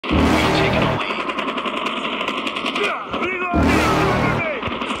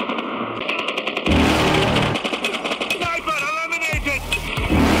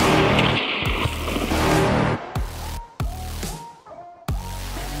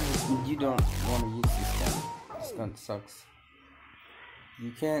You don't want to use this gun. This gun sucks.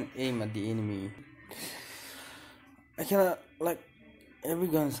 You can't aim at the enemy. I cannot, like, every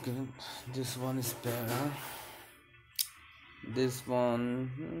gun is good. This one is better. This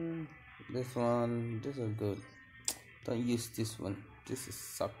one, this are good. Don't use this one. This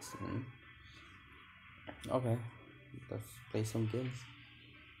sucks, man. Okay, let's play some games.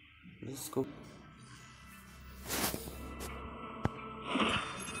 Let's go.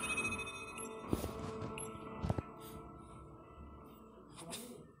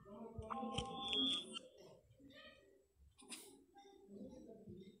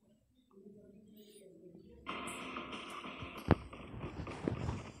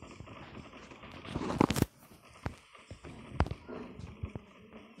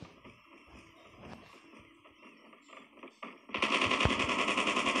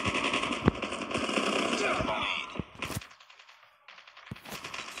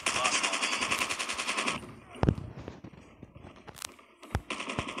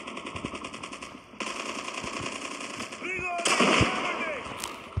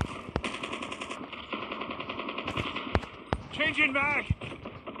 Changing back.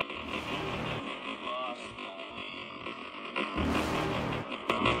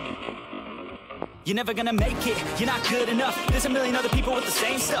 You're never gonna make it, you're not good enough. There's a million other people with the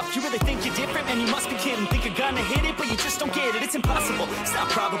same stuff. You really think you're different, man, you must be kidding. Think you're gonna hit it, but you just don't get it. It's impossible, it's not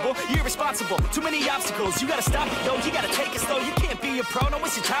probable, you're irresponsible. Too many obstacles, you gotta stop it though. You gotta take it slow, you can't be a pro. Don't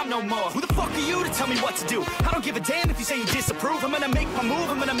waste your time no more. Who the fuck are you to tell me what to do? I don't give a damn if you say you disapprove. I'm gonna make my move,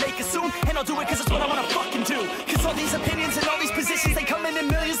 I'm gonna make it soon. And I'll do it cause it's what I wanna fucking do. Cause all these opinions and all these positions, they come in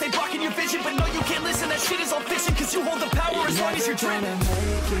millions, they blocking your vision. But no, you can't listen, that shit is all fiction. Cause you hold the power as long as you're dreaming.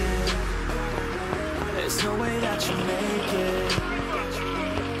 There's no way that you make it.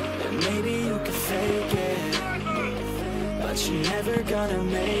 And maybe you can fake it, but you're never gonna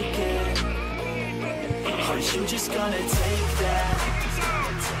make it. Are you just gonna take that?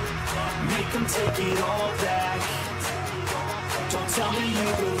 Make them take it all back. Don't tell me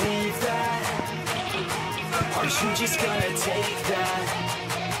you believe that. Are you just gonna take that?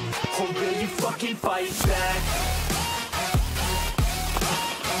 Or will you fucking fight back?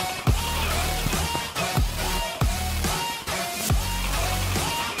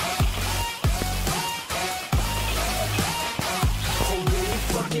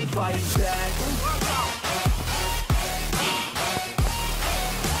 Fight back.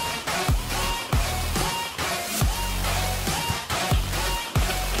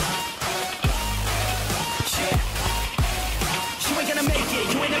 You ain't gonna make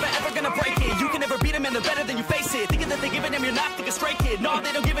it, you ain't never ever gonna break it. You can never beat them and they're better than you face it. Thinking that they give a damn, you're not, think a straight kid. No,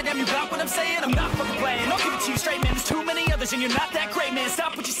 they don't give a damn, you got what I'm saying? I'm not fucking playing, I'll give it to you straight, man. There's too many others and you're not that great, man.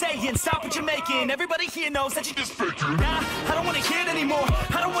 Stop what you're saying, stop what you're making. Everybody here knows that you just faking. Nah, I don't wanna hear it anymore,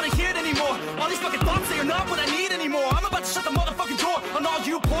 I don't wanna hear it anymore. All these fucking thoughts, they are not what I need anymore. I'm about to shut the motherfucking door on all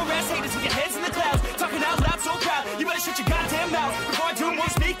you poor ass haters with your heads in the clouds, talking out loud so proud. You better shut your goddamn mouth before I do more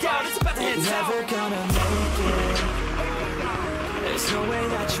speak out. It's about to head south. Never gonna make it. There's no way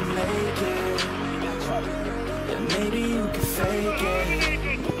that you make it. And maybe you can fake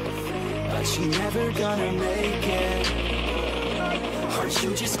it, but you're never gonna make it. Are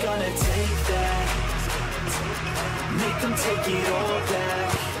you just gonna take that? Make them take it all back.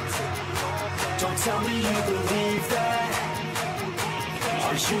 Don't tell me you believe that.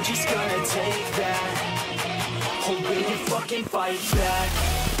 Are you just gonna take that? Or will you fucking fight back?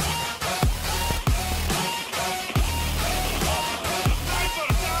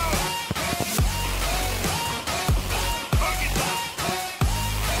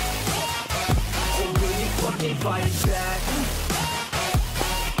 Fight back.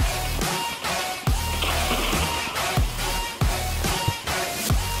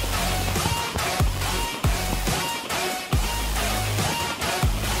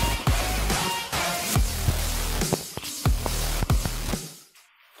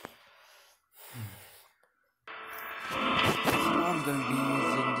 I'm gonna be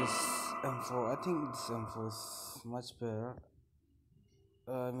using this M4. I think this M4 is much better.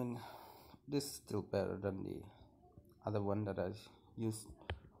 I mean, this is still better than the other one that I used.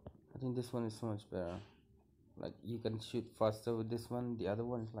 I think this one is so much better. Like, you can shoot faster with this one. The other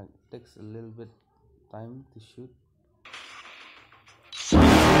one is like takes a little bit time to shoot.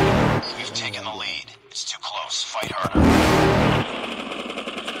 We've taken the lead. It's too close. Fight harder.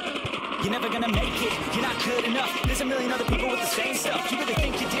 You're never gonna make it, you're not good enough. There's a million other people with the same stuff. You really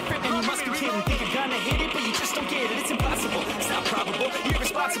think you're different, man, you must be kidding. Think you're gonna hit it, but you just don't get it. It's impossible, it's not probable, you're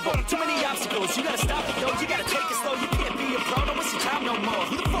irresponsible. Too many obstacles, you gotta stop it though. You gotta take it slow, you can't be a pro. Don't waste your time no more.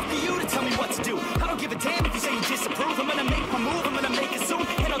 Who the fuck are you to tell me what to do? I don't give a damn if you say you disapprove. I'm gonna make my move, I'm gonna make it soon.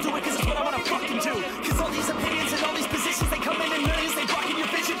 And I'll do it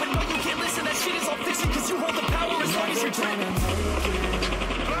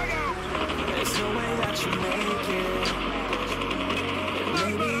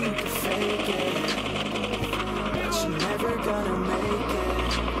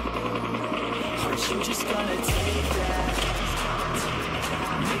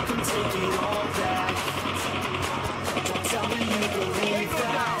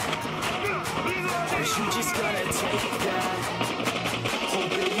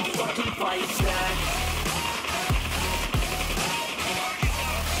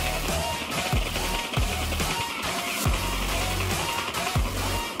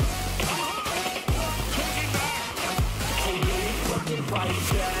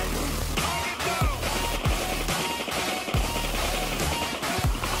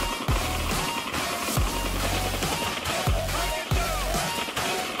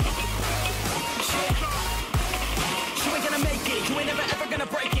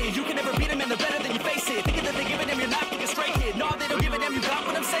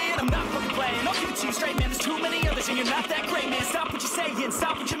you're not that great, man. Stop what you're saying,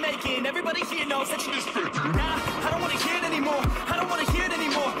 stop what you're making. Everybody here knows that you're just faking. Nah, I don't wanna hear it anymore. I don't wanna hear it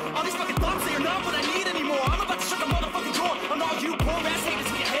anymore. All these fucking thoughts, they are not what I need anymore. I'm about to shut the motherfucking door on all you poor ass haters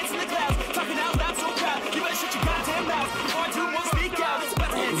with your heads in the clouds, talking out loud so proud. You better shut your goddamn mouth before I do more speak out. It's about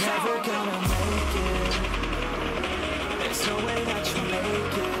to head south. Never gonna make it. There's no way that you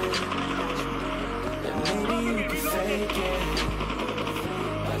make it. And maybe you can fake it,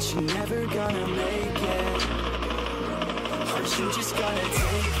 but you're never gonna make it. Or you just gotta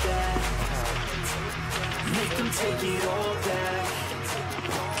take that. Make them take it all back.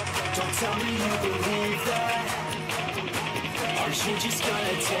 Don't tell me you believe that. Or you just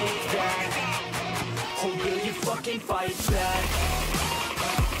gotta take that. Or will you fucking fight back?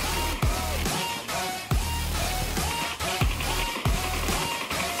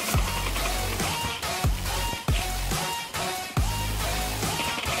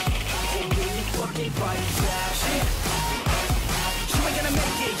 Fight back. You ain't gonna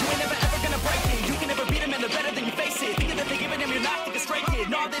make it, you ain't never ever gonna break it. You can never beat them and they're better than you face it. Thinking that they give a damn, you're not thinking straight, kid.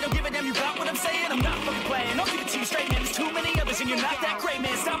 No, they don't give a damn, you got what I'm saying. I'm not fucking playing, I'll give it to you straight, man. There's too many others and you're not that great,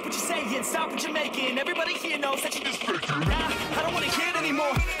 man. Stop what you're saying, stop what you're making. Everybody here knows that you're just faking. Nah, I don't wanna hear it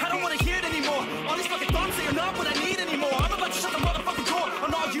anymore. I don't wanna hear it anymore. All these fucking thoughts, they are not what I need anymore. I'm about to shut the motherfucking door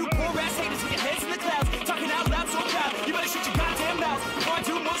on all you poor ass haters with your heads in the clouds, talking out loud so proud. You better shut your goddamn mouth before I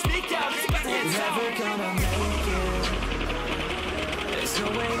do more speak out. It's about to head south. Never gonna make it. There's no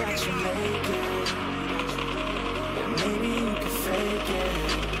way that you make it. And maybe you can fake it,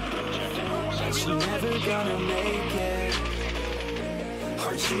 but you're never gonna make it.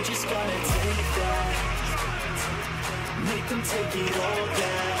 Or you just gotta take that. Make them take it all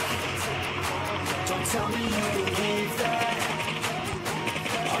back. Don't tell me you believe that.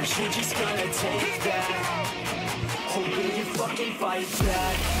 Or you just gotta take that. Or will you fucking fight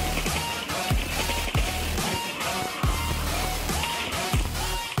back?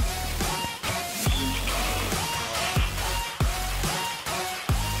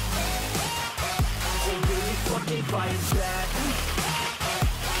 Fight back.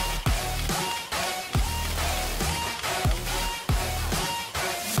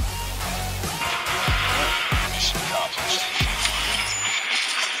 Mission accomplished.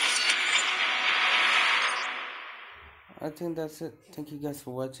 I think that's it. Thank you guys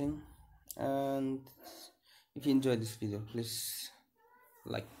for watching, and if you enjoyed this video, please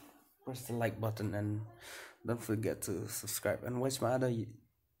press the like button and don't forget to subscribe and watch my other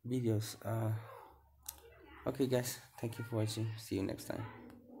videos. Okay guys, thank you for watching. See you next time.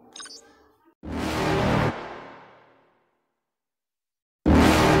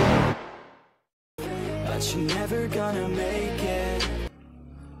 But you're never gonna make it.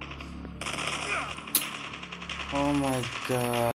 Oh my god.